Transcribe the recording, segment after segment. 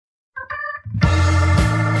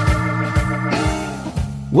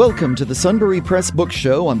Welcome to the Sunbury Press Book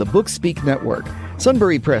Show on the Bookspeak Network.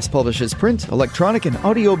 Sunbury Press publishes print, electronic, and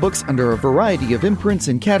audiobooks under a variety of imprints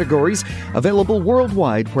and categories, available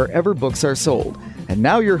worldwide wherever books are sold. And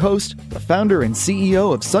now your host, the founder and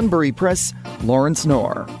CEO of Sunbury Press, Lawrence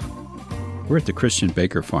Knorr. We're at the Christian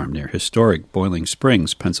Baker Farm near historic Boiling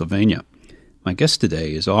Springs, Pennsylvania. My guest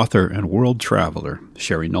today is author and world traveler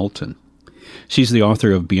Sherry Knowlton. She's the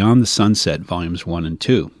author of Beyond the Sunset, Volumes 1 and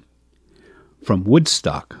 2. From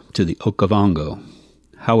Woodstock to the Okavango,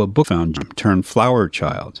 how a book founder turned flower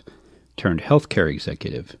child, turned healthcare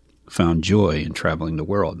executive, found joy in traveling the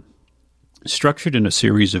world. Structured in a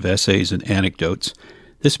series of essays and anecdotes,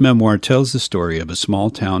 this memoir tells the story of a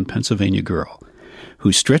small-town Pennsylvania girl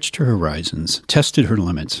who stretched her horizons, tested her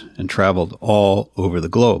limits, and traveled all over the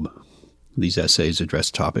globe. These essays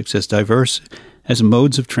address topics as diverse as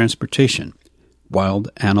modes of transportation,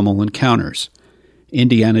 wild animal encounters,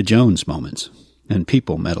 Indiana Jones moments, and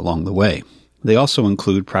people met along the way. They also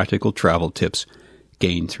include practical travel tips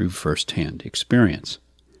gained through first-hand experience.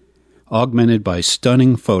 Augmented by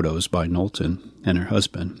stunning photos by Knowlton and her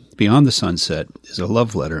husband, Beyond the Sunset is a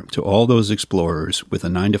love letter to all those explorers with a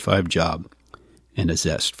 9-to-5 job and a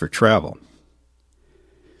zest for travel.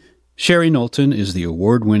 Sherry Knowlton is the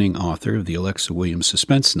award-winning author of the Alexa Williams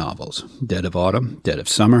suspense novels, Dead of Autumn, Dead of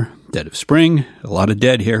Summer, Dead of Spring, a lot of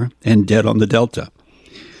dead here, and Dead on the Delta.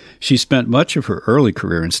 She spent much of her early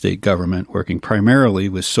career in state government working primarily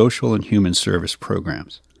with social and human service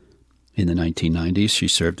programs. In the 1990s, she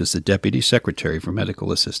served as the Deputy Secretary for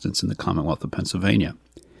Medical Assistance in the Commonwealth of Pennsylvania.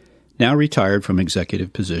 Now retired from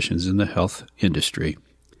executive positions in the health industry,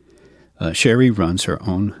 Sherry runs her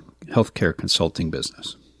own healthcare consulting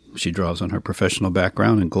business. She draws on her professional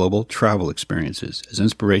background and global travel experiences as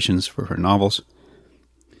inspirations for her novels.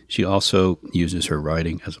 She also uses her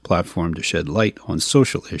writing as a platform to shed light on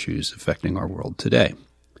social issues affecting our world today.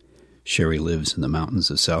 Sherry lives in the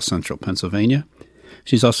mountains of South Central Pennsylvania.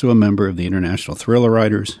 She's also a member of the International Thriller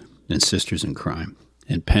Writers and Sisters in Crime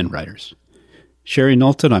and Pennwriters. Sherry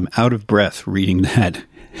Knowlton, I'm out of breath reading that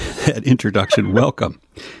introduction. Welcome.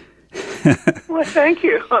 Well, thank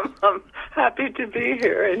you. I'm happy to be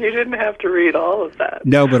here, and you didn't have to read all of that.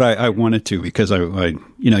 No, but I wanted to because I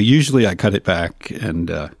usually I cut it back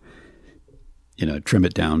and trim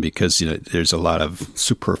it down because there's a lot of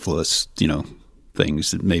superfluous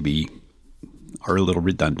things that maybe are a little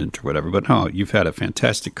redundant or whatever. But no, you've had a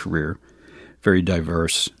fantastic career, very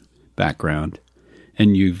diverse background,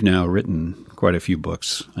 and you've now written quite a few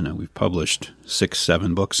books. I know we've published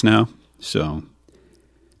 6-7 books now. So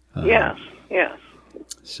yes.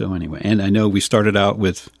 So anyway, and I know we started out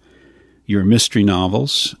with your mystery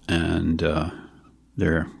novels, and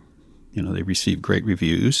they received great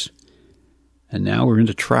reviews, and now we're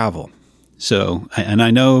into travel. So, and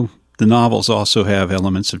I know the novels also have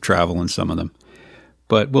elements of travel in some of them,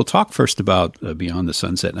 but we'll talk first about Beyond the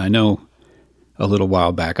Sunset. And I know a little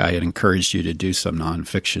while back I had encouraged you to do some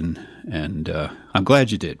nonfiction, and I'm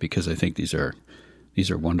glad you did because I think these are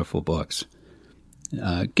wonderful books.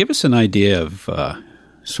 Give us an idea of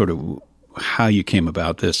sort of how you came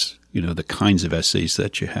about this, the kinds of essays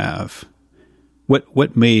that you have.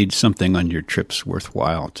 What made something on your trips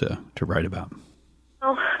worthwhile to write about?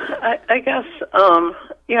 Well, I guess,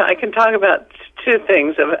 I can talk about two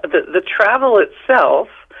things. The travel itself,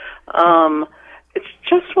 it's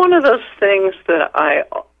just one of those things that I've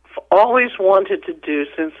always wanted to do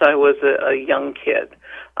since I was a young kid.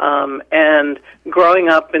 And growing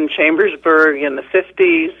up in Chambersburg in the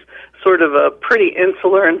 50s, sort of a pretty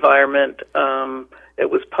insular environment. It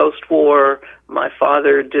was post-war. My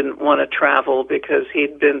father didn't want to travel because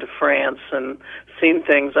he'd been to France and seen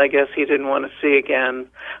things I guess he didn't want to see again.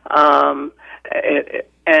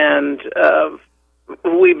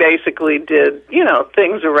 We basically did,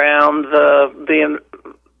 things around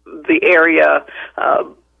the area.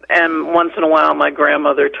 And once in a while, my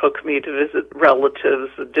grandmother took me to visit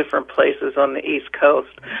relatives at different places on the East Coast.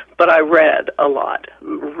 But I read a lot.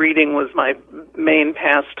 Reading was my main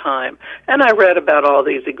pastime. And I read about all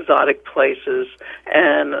these exotic places.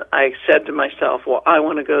 And I said to myself, well, I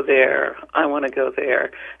want to go there. I want to go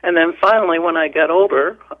there. And then finally, when I got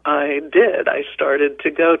older, I did. I started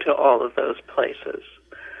to go to all of those places.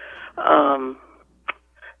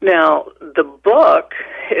 Now, the book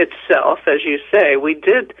itself, as you say, we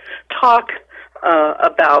did talk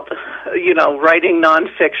about, writing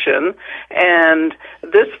nonfiction, and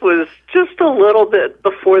this was just a little bit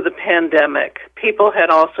before the pandemic. People had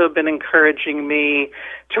also been encouraging me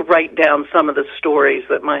to write down some of the stories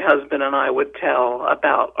that my husband and I would tell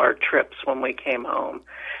about our trips when we came home.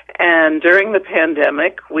 And during the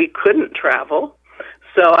pandemic, we couldn't travel.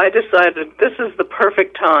 So I decided this is the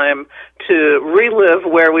perfect time to relive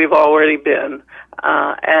where we've already been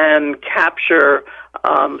and capture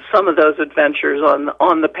some of those adventures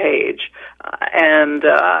on the page. And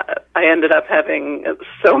I ended up having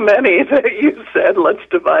so many that you said, let's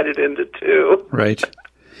divide it into two. Right.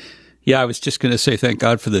 Yeah, I was just going to say thank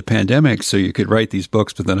God for the pandemic so you could write these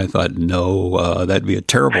books, but then I thought, no, that'd be a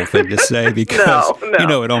terrible thing to say because,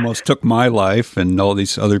 no. It almost took my life and all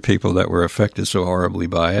these other people that were affected so horribly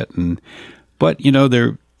by it. But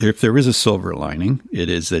if there is a silver lining, it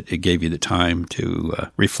is that it gave you the time to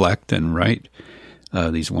reflect and write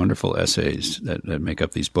these wonderful essays that make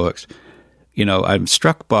up these books. I'm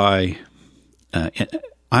struck by,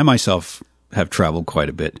 I myself have traveled quite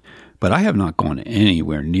a bit, but I have not gone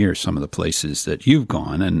anywhere near some of the places that you've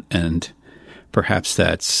gone, and perhaps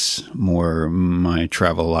that's more my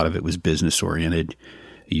travel. A lot of it was business-oriented,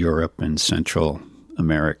 Europe and Central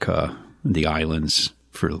America, the islands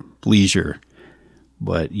for leisure.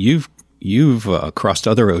 But you've crossed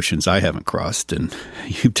other oceans I haven't crossed, and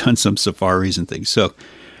you've done some safaris and things. So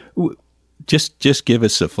just give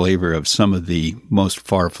us a flavor of some of the most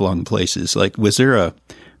far-flung places. Like, was there a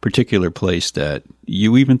particular place that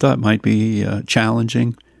you even thought might be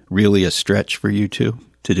challenging, really a stretch for you to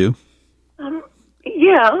do?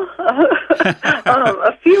 Yeah,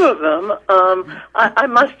 a few of them. I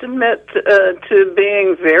must admit to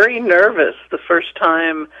being very nervous the first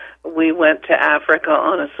time we went to Africa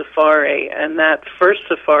on a safari, and that first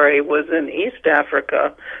safari was in East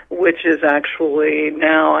Africa, which is actually,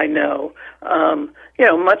 now I know,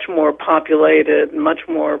 much more populated, much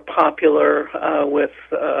more popular with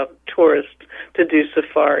tourists to do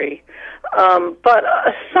safari. But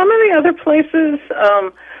some of the other places,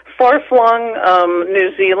 far-flung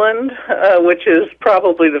New Zealand, which is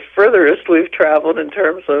probably the furthest we've traveled in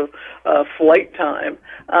terms of flight time.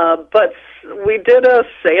 But we did a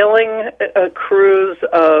sailing cruise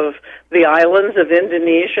of the islands of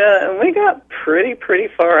Indonesia, and we got pretty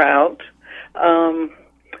far out.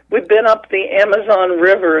 We've been up the Amazon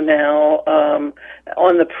River now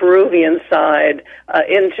on the Peruvian side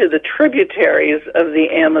into the tributaries of the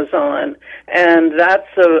Amazon, and that's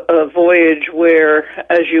a voyage where,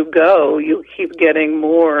 as you go, you keep getting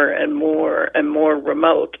more and more and more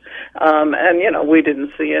remote. And, we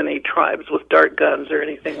didn't see any tribes with dart guns or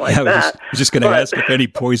anything like that. I was just going to ask if any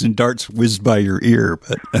poison darts whizzed by your ear,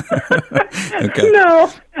 but okay.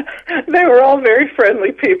 No. They were all very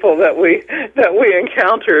friendly people that we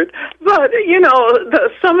encountered, but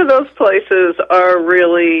some of those places are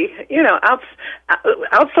really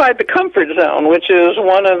outside the comfort zone, which is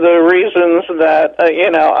one of the reasons that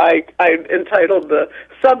I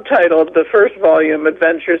subtitled the first volume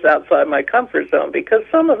 "Adventures Outside My Comfort Zone," because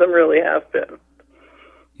some of them really have been.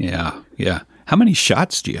 Yeah. How many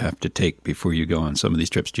shots do you have to take before you go on some of these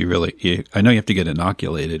trips? Do you I know you have to get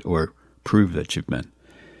inoculated or prove that you've been.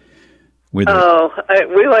 We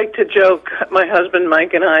like to joke, my husband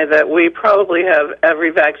Mike and I, that we probably have every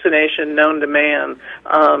vaccination known to man,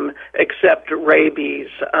 except rabies.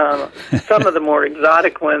 Some of the more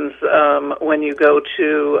exotic ones, when you go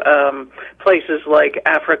to places like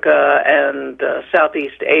Africa and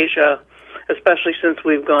Southeast Asia, especially since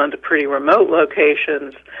we've gone to pretty remote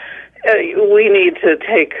locations, we need to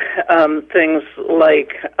take things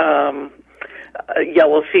like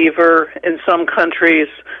yellow fever. In some countries,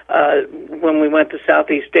 when we went to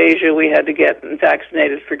Southeast Asia, we had to get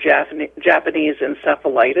vaccinated for Japanese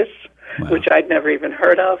encephalitis, wow, which I'd never even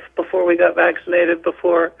heard of before we got vaccinated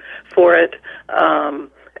for it. And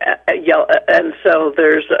so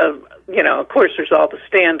there's, of course, there's all the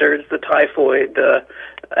standards, the typhoid, the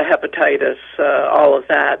hepatitis, all of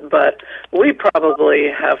that. But we probably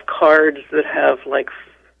have cards that have like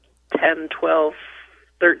 10, 12,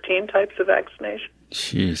 13 types of vaccination.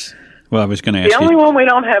 Jeez. Well, I was going to ask you. The only one we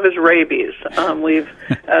don't have is rabies.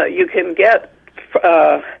 You can get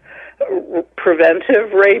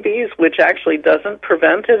preventive rabies, which actually doesn't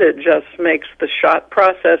prevent it. It just makes the shot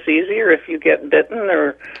process easier if you get bitten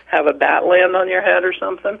or have a bat land on your head or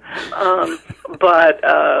something. But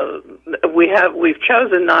we've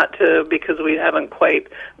chosen not to because we haven't quite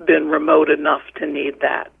been remote enough to need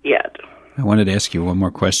that yet. I wanted to ask you one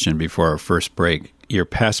more question before our first break. Your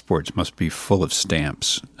passports must be full of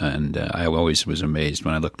stamps, and I always was amazed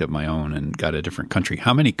when I looked at my own and got a different country.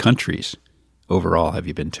 How many countries overall have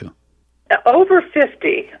you been to? Over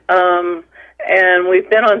 50, and we've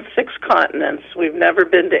been on 6 continents. We've never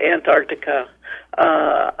been to Antarctica,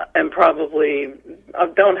 and probably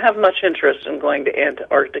don't have much interest in going to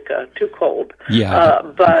Antarctica. Too cold. Yeah.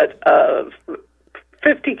 But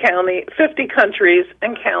 50 countries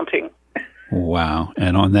and counting. Wow.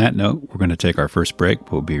 And on that note, we're going to take our first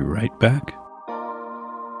break. We'll be right back.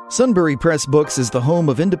 Sunbury Press Books is the home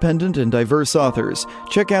of independent and diverse authors.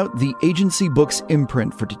 Check out the Agency Books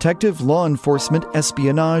imprint for detective, law enforcement,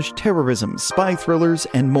 espionage, terrorism, spy thrillers,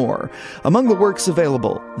 and more. Among the works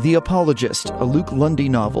available, The Apologist, a Luke Lundy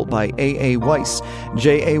novel by A.A. Weiss,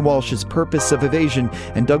 J.A. Walsh's Purpose of Evasion,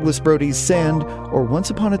 and Douglas Brody's Sand, or Once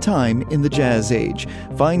Upon a Time in the Jazz Age.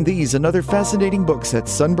 Find these and other fascinating books at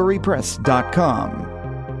sunburypress.com.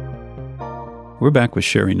 We're back with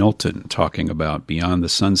Sherry Knowlton talking about Beyond the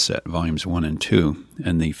Sunset, Volumes 1 and 2,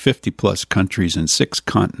 and the 50-plus countries and 6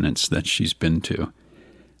 continents that she's been to.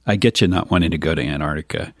 I get you not wanting to go to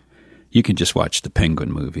Antarctica. You can just watch the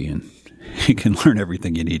Penguin movie, and you can learn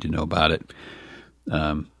everything you need to know about it.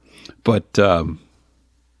 But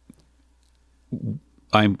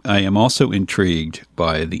I am also intrigued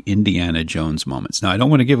by the Indiana Jones moments. Now, I don't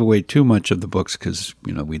want to give away too much of the books because,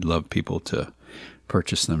 we'd love people to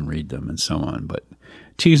purchase them, read them, and so on. But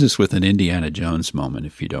tease us with an Indiana Jones moment,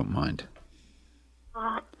 if you don't mind.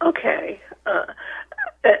 Okay.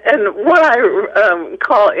 And what I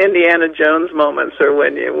call Indiana Jones moments are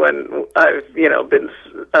when I've been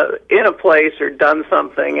in a place or done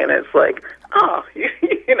something, and it's like, you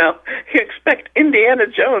expect Indiana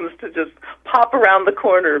Jones to just pop around the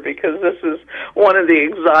corner because this is one of the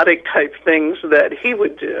exotic type things that he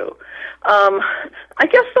would do. I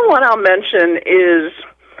guess the one I'll mention is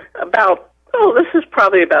this is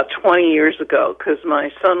probably about 20 years ago because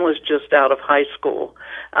my son was just out of high school.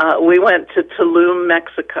 We went to Tulum,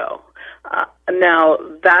 Mexico. Now,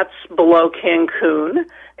 that's below Cancun,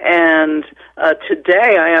 and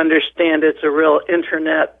today I understand it's a real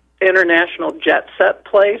international jet set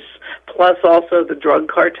place, plus also the drug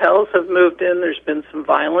cartels have moved in. There's been some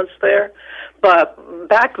violence there. But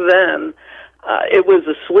back then, it was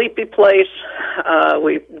a sleepy place.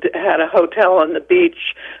 We had a hotel on the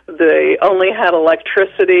beach. They only had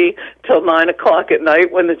electricity till 9 o'clock at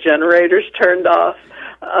night when the generators turned off.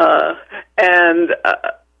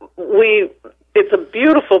 It's a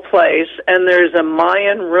beautiful place, and there's a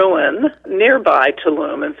Mayan ruin nearby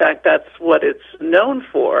Tulum. In fact, that's what it's known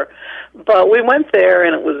for. But we went there,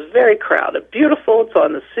 and it was very crowded. Beautiful, it's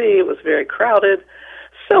on the sea, it was very crowded.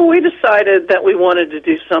 So we decided that we wanted to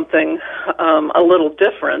do something a little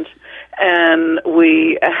different, and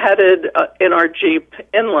we headed in our Jeep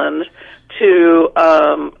inland to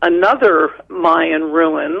another Mayan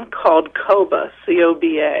ruin called Coba,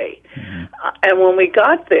 C-O-B-A. Mm-hmm. And when we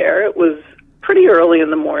got there, it was pretty early in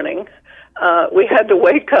the morning. We had to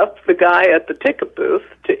wake up the guy at the ticket booth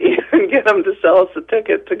to even get him to sell us a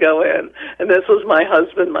ticket to go in. And this was my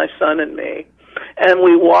husband, my son, and me. And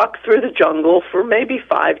we walked through the jungle for maybe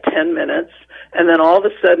 5-10 minutes, and then all of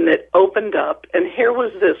a sudden it opened up, and here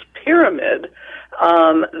was this pyramid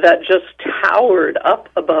that just towered up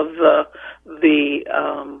above the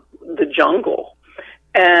jungle.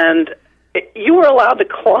 And you were allowed to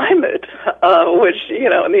climb it, which,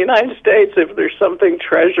 in the United States, if there's something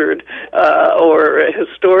treasured or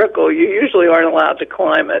historical, you usually aren't allowed to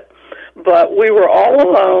climb it. But we were all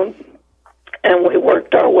alone, and we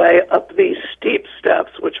worked our way up these steep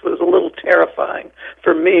steps, which was a little terrifying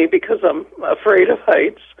for me because I'm afraid of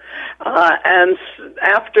heights. And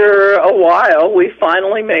after a while, we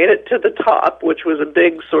finally made it to the top, which was a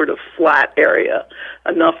big sort of flat area,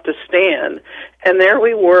 enough to stand. And there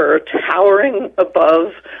we were, towering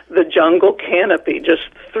above the jungle canopy, just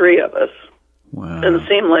three of us. Wow. And it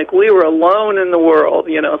seemed like we were alone in the world,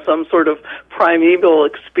 some sort of primeval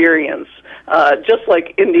experience, just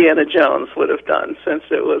like Indiana Jones would have done, since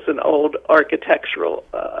it was an old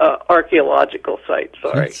archaeological site.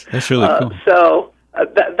 Sorry. That's really cool. So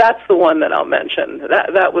that's the one that I'll mention.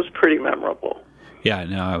 That was pretty memorable. Yeah,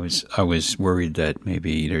 no, I was worried that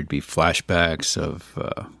maybe there'd be flashbacks of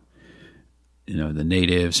the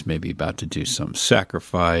natives maybe about to do some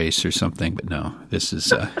sacrifice or something, but no, this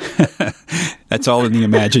is that's all in the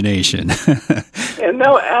imagination. And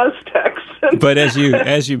no Aztecs. But as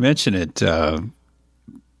you mention it, I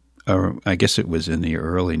guess it was in the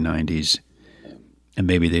early 90s, and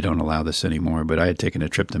maybe they don't allow this anymore, but I had taken a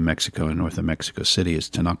trip to Mexico, and north of Mexico City is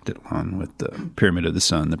Tenochtitlan with the Pyramid of the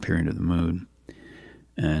Sun, the Pyramid of the Moon,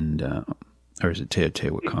 and or is it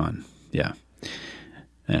Teotihuacan? Yeah.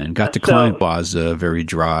 And got to climb Baza, very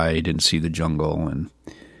dry, didn't see the jungle, and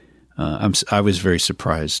I was very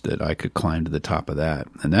surprised that I could climb to the top of that,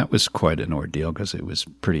 and that was quite an ordeal because it was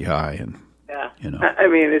pretty high. And I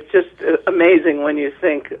mean, it's just amazing when you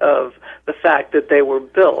think of the fact that they were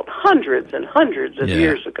built hundreds and hundreds of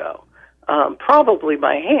years ago, probably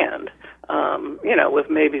by hand, with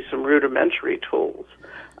maybe some rudimentary tools,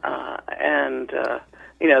 and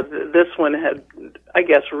this one had, I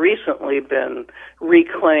guess, recently been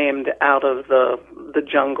reclaimed out of the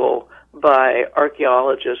jungle by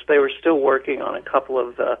archaeologists. They were still working on a couple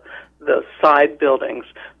of the side buildings.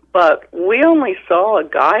 But we only saw a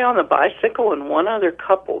guy on a bicycle and one other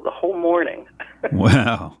couple the whole morning.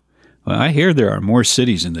 Wow. Well, I hear there are more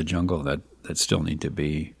cities in the jungle that still need to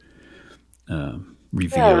be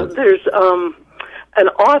revealed. Yeah, there's an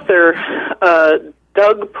author,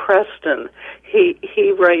 Doug Preston.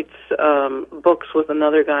 He writes books with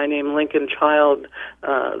another guy named Lincoln Child,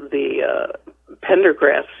 the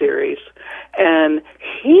Pendergrass series, and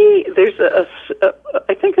there's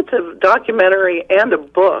I think it's a documentary and a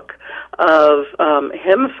book of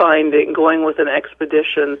him going with an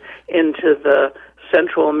expedition into the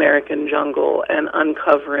Central American jungle and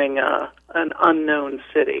uncovering an unknown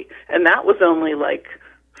city, and that was only like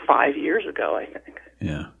 5 years ago, I think.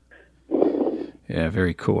 Yeah,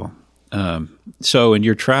 very cool. So in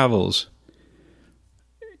your travels,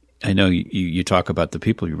 I know you talk about the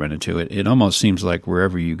people you run into. It almost seems like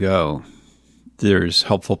wherever you go, there's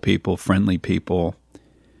helpful people, friendly people.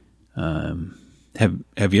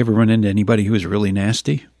 Have you ever run into anybody who is really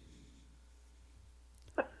nasty?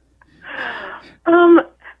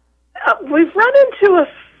 We've run into a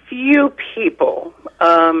few people.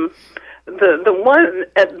 The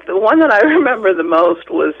one that I remember the most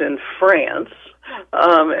was in France.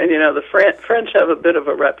 And the French have a bit of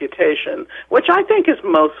a reputation, which I think is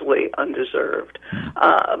mostly undeserved.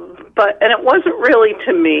 And it wasn't really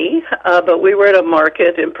to me, but we were at a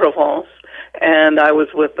market in Provence, and I was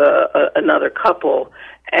with another couple,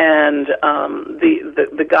 and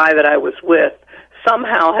the guy that I was with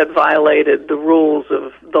somehow had violated the rules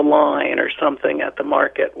of the line or something at the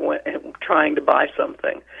market trying to buy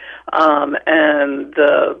something. And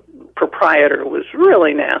the proprietor was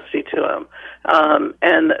really nasty to him.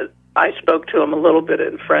 And I spoke to him a little bit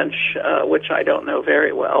in French, which I don't know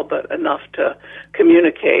very well, but enough to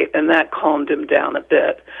communicate, and that calmed him down a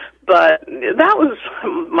bit. But that was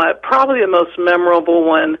probably the most memorable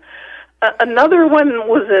one. Another one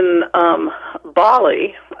was in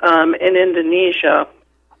Bali, in Indonesia,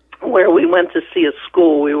 where we went to see a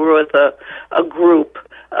school. We were with a group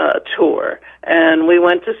tour, and we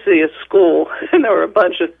went to see a school, and there were a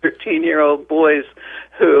bunch of 13-year-old boys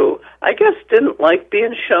who I guess didn't like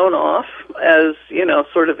being shown off as,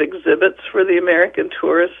 sort of exhibits for the American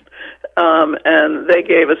tourist, and they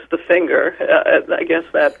gave us the finger. I guess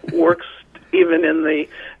that works even in the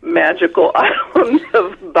magical islands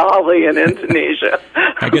of Bali in Indonesia.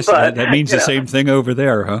 I guess that means the same thing over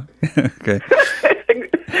there, huh? Okay.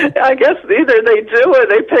 I guess either they do or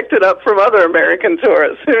they picked it up from other American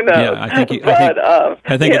tourists. Who knows? Yeah, I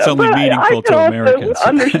think it's only meaningful to Americans. I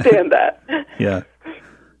understand that. Yeah,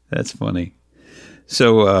 that's funny.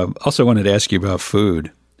 So, also wanted to ask you about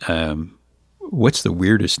food. What's the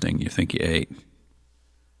weirdest thing you think you ate?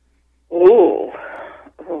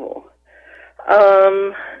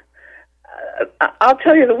 I'll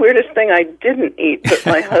tell you the weirdest thing I didn't eat, but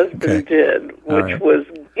my husband did, which was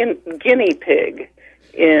guinea pig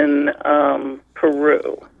in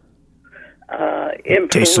Peru. In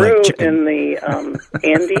Tastes Peru, like chicken. in the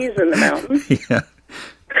Andes, in the mountains, Yeah.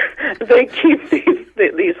 they keep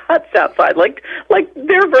these huts outside, like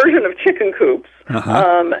their version of chicken coops.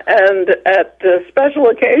 Uh-huh. And at special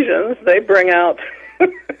occasions, they bring out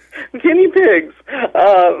guinea pigs,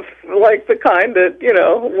 like the kind that,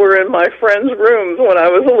 were in my friend's rooms when I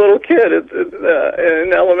was a little kid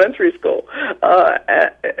in elementary school,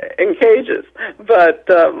 in cages. But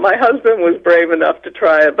my husband was brave enough to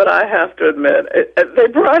try it, but I have to admit, they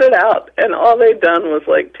brought it out, and all they'd done was,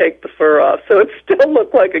 take the fur off, so it still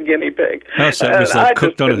looked like a guinea pig. Oh, so it was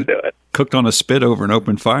cooked on a spit over an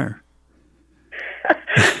open fire.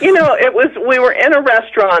 We were in a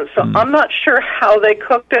restaurant, so I'm not sure how they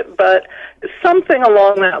cooked it, but something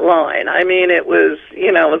along that line. I mean, it was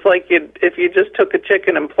like if you just took a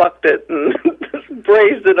chicken and plucked it and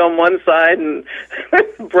braised it on one side and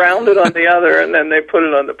browned it on the other, and then they put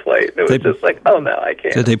it on the plate. It was just like, oh no, I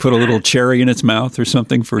can't. Did they put a little cherry in its mouth or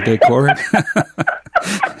something for decor?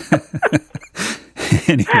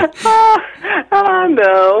 Anyway.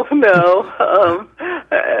 No.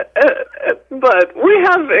 But we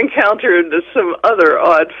have encountered some other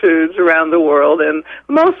odd foods around the world, and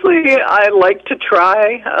mostly I like to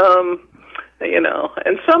try,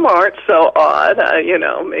 and some aren't so odd.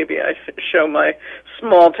 Maybe I show my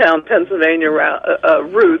small-town Pennsylvania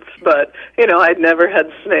roots, but, I'd never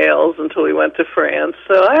had snails until we went to France,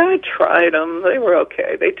 so I tried them. They were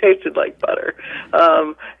okay. They tasted like butter.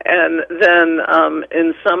 And then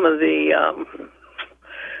in some of the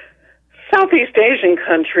Southeast Asian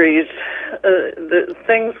countries, the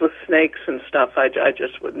things with snakes and stuff, I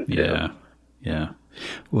just wouldn't do. Yeah.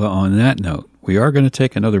 Well, on that note, we are going to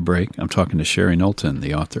take another break. I'm talking to Sherry Knowlton,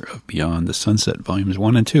 the author of Beyond the Sunset, Volumes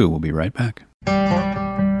 1 and 2. We'll be right back.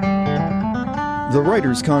 The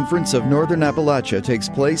Writers' Conference of Northern Appalachia takes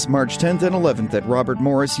place March 10th and 11th at Robert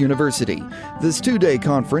Morris University. This two-day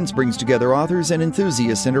conference brings together authors and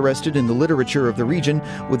enthusiasts interested in the literature of the region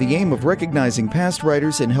with the aim of recognizing past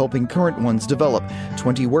writers and helping current ones develop.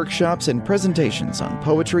 20 workshops and presentations on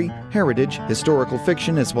poetry, heritage, historical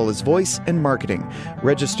fiction, as well as voice and marketing.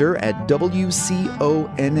 Register at wcona.com.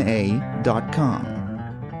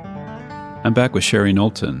 I'm back with Sherry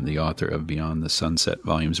Knowlton, the author of Beyond the Sunset,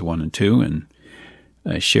 Volumes 1 and 2, and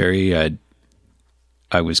Sherry,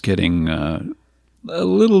 I was getting a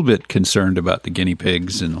little bit concerned about the guinea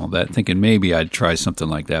pigs and all that, thinking maybe I'd try something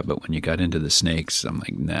like that. But when you got into the snakes, I'm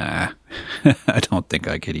like, nah, I don't think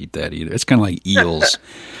I could eat that either. It's kind of like eels.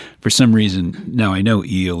 For some reason, now I know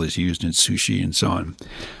eel is used in sushi and so on.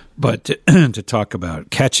 But to talk about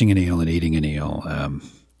catching an eel and eating an eel,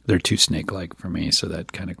 they're too snake-like for me, so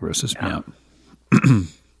that kind of grosses me out.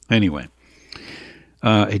 Anyway.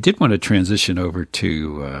 I did want to transition over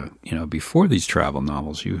to, before these travel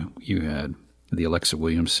novels, you had the Alexa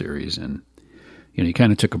Williams series, and, you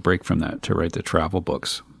kind of took a break from that to write the travel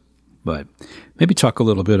books. But maybe talk a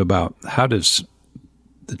little bit about how does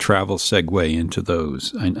the travel segue into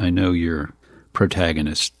those? I know your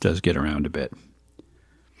protagonist does get around a bit.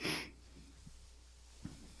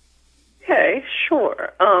 Okay,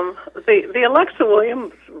 sure. The Alexa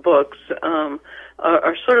Williams books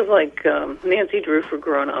are sort of like Nancy Drew for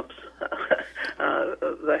grown-ups.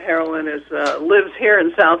 The heroine lives here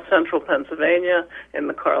in South Central Pennsylvania in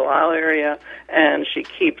the Carlisle area, and she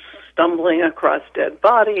keeps stumbling across dead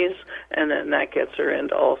bodies, and then that gets her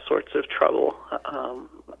into all sorts of trouble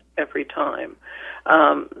every time.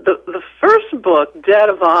 The first book, Dead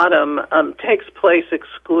of Autumn, takes place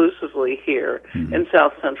exclusively here in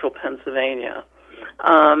South Central Pennsylvania.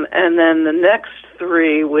 And then the next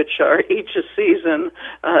three, which are each a season,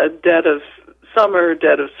 Dead of Summer,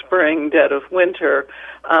 Dead of Spring, Dead of Winter,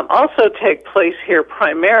 also take place here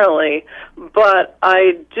primarily, but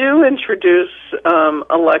I do introduce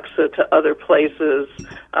Alexa to other places.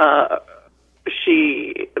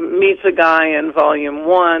 She meets a guy in Volume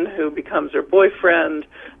 1 who becomes her boyfriend.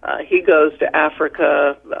 He goes to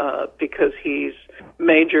Africa because he's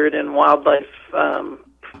majored in wildlife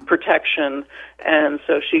protection, and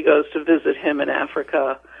so she goes to visit him in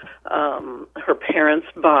Africa. Her parents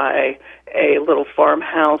buy a little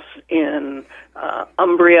farmhouse in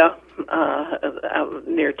Umbria,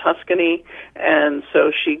 near Tuscany, and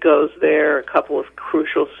so she goes there. A couple of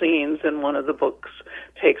crucial scenes in one of the books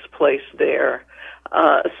takes place there.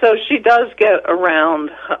 So she does get around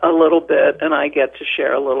a little bit, and I get to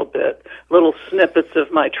share a little snippets of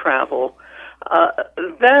my travel.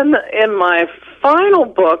 Then in my final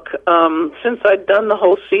book, since I'd done the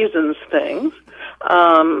whole seasons things,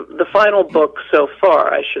 the final book so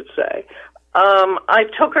far, I should say, I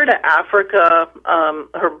took her to Africa.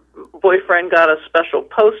 Her boyfriend got a special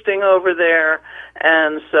posting over there,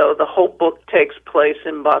 and so the whole book takes place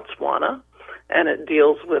in Botswana, and it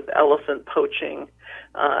deals with elephant poaching.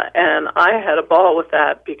 And I had a ball with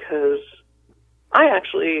that because I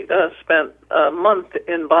actually spent a month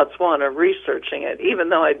in Botswana researching it, even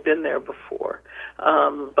though I'd been there before.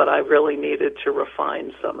 But I really needed to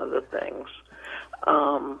refine some of the things.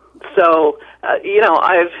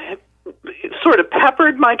 I've sort of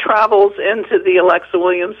peppered my travels into the Alexa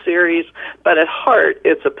Williams series, but at heart,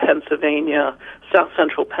 it's a South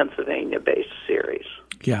Central Pennsylvania-based series.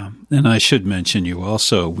 Yeah, and I should mention you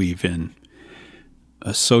also weave in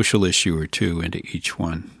a social issue or two into each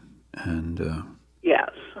one. And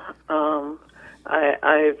yes,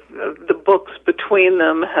 the books between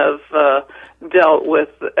them have dealt with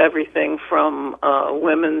everything from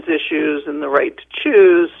women's issues and the right to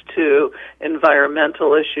choose to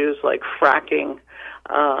environmental issues like fracking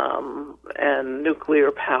and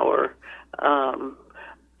nuclear power,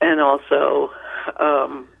 and also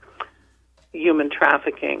human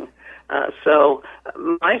trafficking. So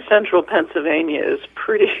my central Pennsylvania is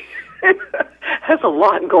pretty has a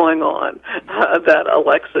lot going on that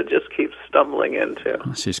Alexa just keeps stumbling into.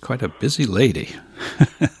 Well, she's quite a busy lady.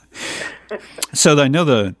 So I know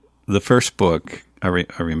the first book, I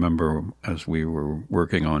remember as we were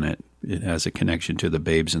working on it, it has a connection to the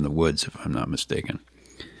Babes in the Woods, if I'm not mistaken,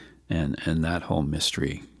 and that whole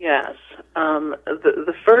mystery. Yes.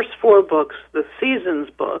 The first four books, the seasons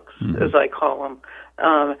books, as I call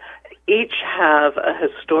them, each have a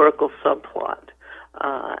historical subplot.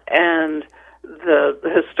 And the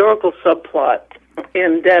historical subplot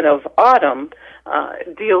in Dead of Autumn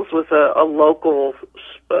deals with a local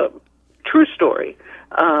true story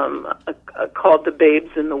called The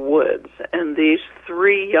Babes in the Woods. And these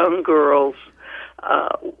three young girls,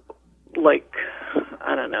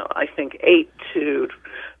 I think 8 to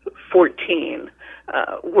 14,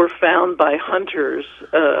 were found by hunters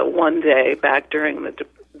one day back during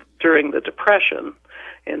the Depression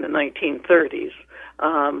in the 1930s,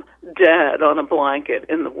 dead on a blanket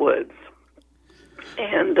in the woods.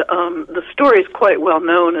 And the story is quite well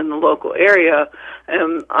known in the local area,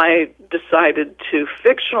 and I decided to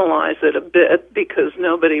fictionalize it a bit because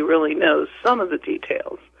nobody really knows some of the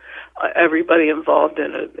details. Everybody involved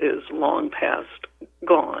in it is long past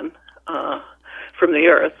gone from the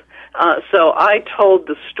earth. So I told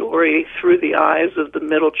the story through the eyes of the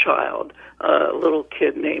middle child, a little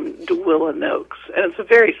kid named DeWilla Noakes. And it's a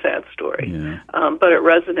very sad story, but it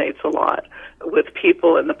resonates a lot with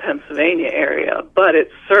people in the Pennsylvania area. But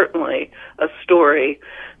it's certainly a story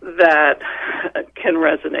that can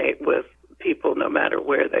resonate with people no matter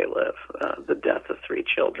where they live, the death of 3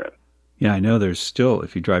 children. Yeah, I know there's still,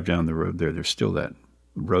 if you drive down the road there's still that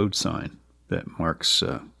road sign that marks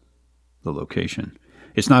the location.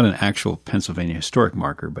 It's not an actual Pennsylvania historic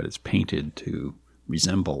marker, but it's painted to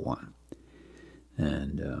resemble one.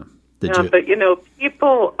 And but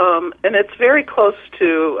people, and it's very close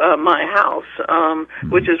to my house,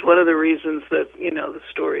 which is one of the reasons that the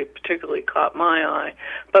story particularly caught my eye.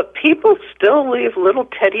 But people still leave little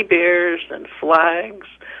teddy bears and flags.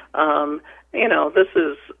 This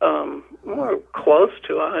is more close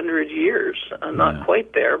to 100 years, not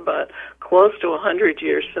quite there, but close to 100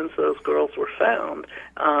 years since those girls were found,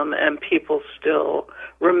 and people still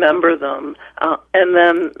remember them. And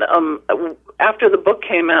then after the book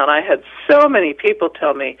came out, I had so many people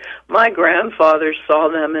tell me, my grandfather saw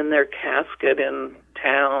them in their casket in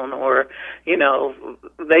town, or,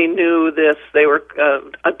 they knew this. They were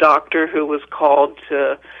a doctor who was called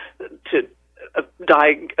to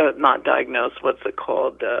not diagnose, what's it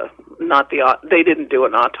called? They didn't do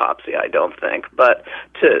an autopsy, I don't think, but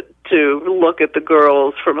to look at the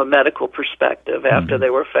girls from a medical perspective after they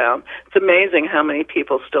were found. It's amazing how many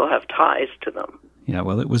people still have ties to them. Yeah,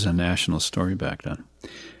 well, it was a national story back then.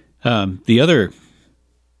 The other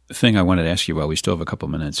thing I wanted to ask you while we still have a couple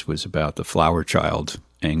minutes was about the flower child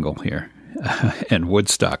angle here and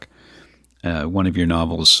Woodstock. One of your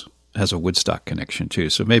novels has a Woodstock connection too.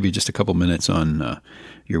 So maybe just a couple minutes on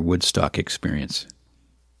your Woodstock experience.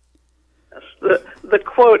 The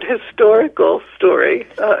quote historical story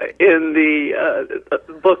in the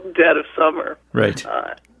book Dead of Summer, right,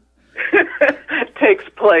 takes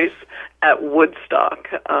place at Woodstock,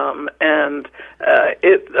 and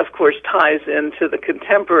it of course ties into the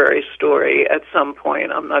contemporary story at some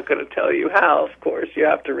point. I'm not going to tell you how, of course, you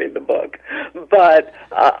have to read the book, but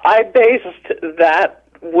I based that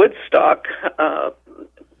Woodstock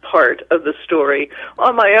part of the story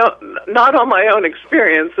on my own, not on my own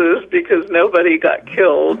experiences, because nobody got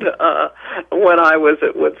killed when I was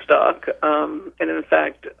at Woodstock, and in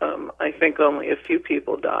fact, I think only a few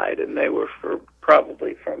people died, and they were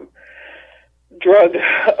probably from drug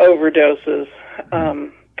overdoses.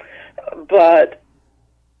 But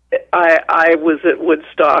I was at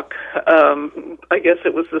Woodstock. I guess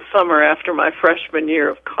it was the summer after my freshman year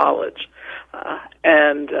of college.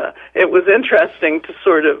 And it was interesting to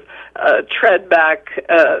sort of tread back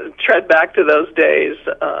to those days,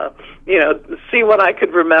 see what I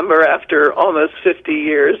could remember after almost 50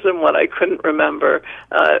 years and what I couldn't remember.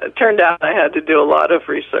 It turned out I had to do a lot of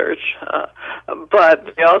research,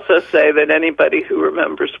 but they also say that anybody who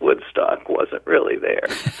remembers Woodstock wasn't really there.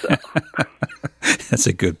 So. That's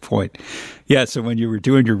a good point. Yeah, so when you were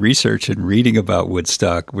doing your research and reading about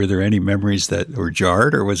Woodstock, were there any memories that were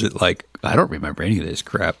jarred, or was it like, I don't remember any of this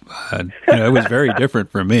crap? It was very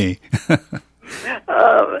different for me.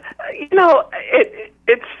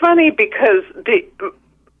 It's funny because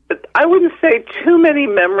I wouldn't say too many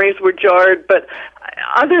memories were jarred, but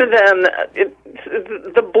other than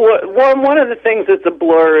the blur, one of the things that's a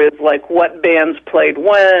blur is like what bands played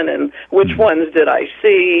when and which ones did I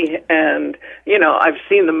see, and I've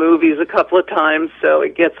seen the movies a couple of times, so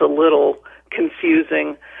it gets a little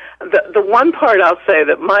confusing. The one part I'll say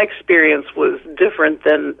that my experience was different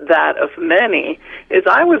than that of many is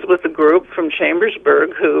I was with a group from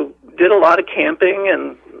Chambersburg who did a lot of camping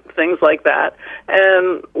and things like that,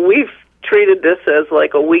 and we've treated this as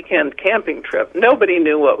like a weekend camping trip. Nobody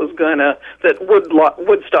knew that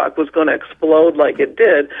Woodstock was going to explode like it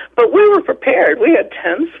did, but we were prepared. We had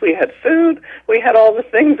tents, we had food, we had all the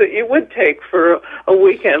things that you would take for a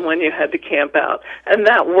weekend when you had to camp out. And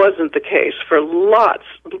that wasn't the case for lots,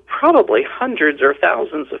 probably hundreds or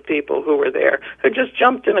thousands of people who were there, who just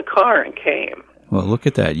jumped in a car and came. Well, look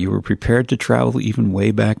at that. You were prepared to travel even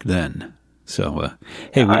way back then. So,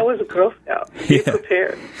 hey, I was a Girl Scout. Be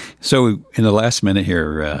prepared. So, in the last minute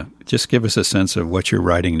here, just give us a sense of what you're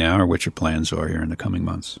writing now or what your plans are here in the coming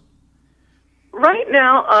months. Right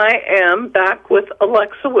now, I am back with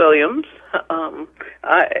Alexa Williams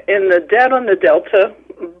in the Dead on the Delta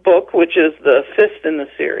book, which is the fifth in the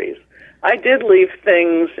series. I did leave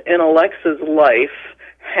things in Alexa's life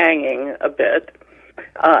hanging a bit.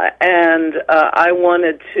 And I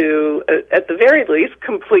wanted to, at the very least,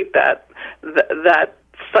 complete that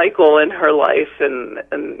cycle in her life and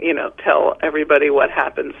tell everybody what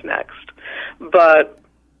happens next. But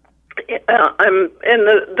I'm in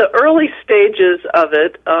the early stages of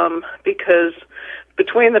it because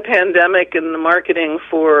between the pandemic and the marketing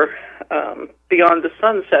for Beyond the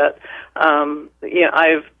Sunset,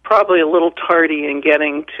 I've probably a little tardy in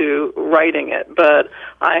getting to writing it, but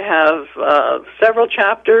I have several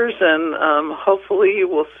chapters, and hopefully you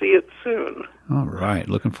will see it soon. All right,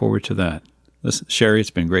 looking forward to that. Listen, Sherry, it's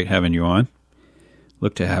been great having you on.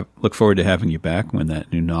 Look forward to having you back when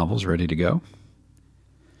that new novel's ready to go.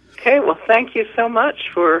 Okay, well, thank you so much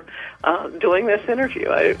for doing this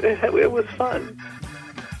interview. It was fun.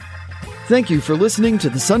 Thank you for listening to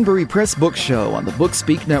the Sunbury Press Book Show on the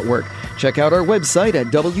BookSpeak Network. Check out our website at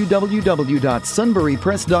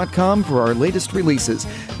www.sunburypress.com for our latest releases.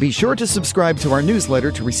 Be sure to subscribe to our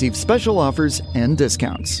newsletter to receive special offers and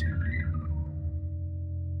discounts.